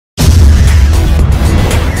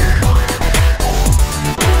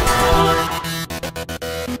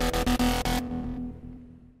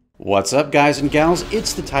What's up, guys and gals?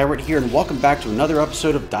 It's the Tyrant here, and welcome back to another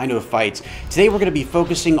episode of Dino Fights. Today we're going to be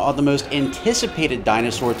focusing on the most anticipated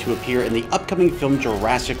dinosaur to appear in the upcoming film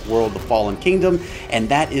Jurassic World: The Fallen Kingdom, and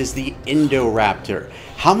that is the Indoraptor.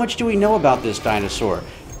 How much do we know about this dinosaur?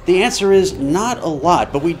 The answer is not a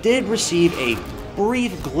lot, but we did receive a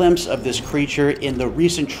brief glimpse of this creature in the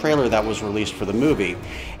recent trailer that was released for the movie.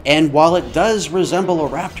 And while it does resemble a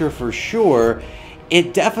raptor for sure,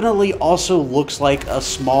 it definitely also looks like a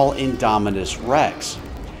small Indominus Rex.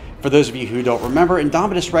 For those of you who don't remember,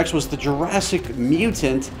 Indominus Rex was the Jurassic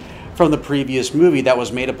mutant from the previous movie that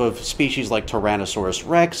was made up of species like Tyrannosaurus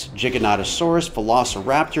Rex, Giganotosaurus,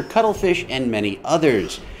 Velociraptor, Cuttlefish, and many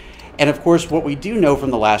others. And of course, what we do know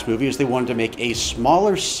from the last movie is they wanted to make a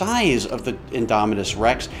smaller size of the Indominus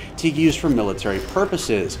Rex to use for military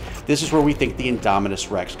purposes. This is where we think the Indominus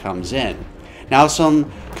Rex comes in. Now, some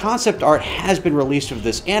concept art has been released of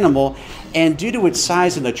this animal, and due to its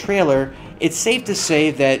size in the trailer, it's safe to say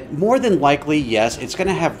that more than likely, yes, it's going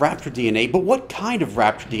to have raptor DNA, but what kind of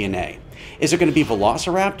raptor DNA? Is it going to be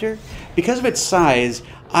Velociraptor? Because of its size,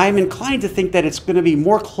 I'm inclined to think that it's going to be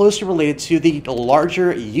more closely related to the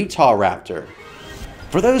larger Utah raptor.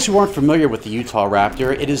 For those who aren't familiar with the Utah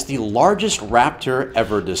raptor, it is the largest raptor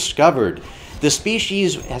ever discovered. The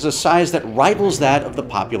species has a size that rivals that of the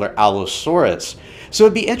popular Allosaurus. So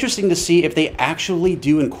it'd be interesting to see if they actually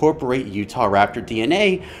do incorporate Utah raptor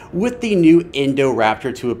DNA with the new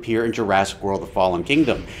Indoraptor to appear in Jurassic World: The Fallen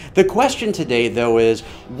Kingdom. The question today, though, is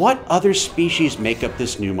what other species make up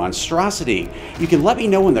this new monstrosity? You can let me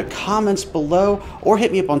know in the comments below or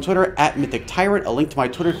hit me up on Twitter at MythicTyrant. A link to my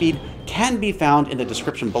Twitter feed can be found in the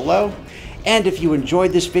description below. And if you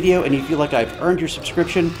enjoyed this video and you feel like I've earned your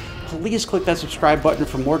subscription, please click that subscribe button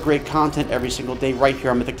for more great content every single day right here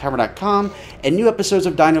on MythicTyrant.com, and new episodes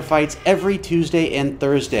of Dino Fights every Tuesday and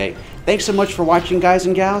Thursday. Thanks so much for watching, guys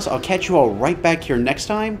and gals. I'll catch you all right back here next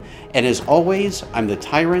time, and as always, I'm the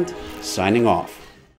Tyrant, signing off.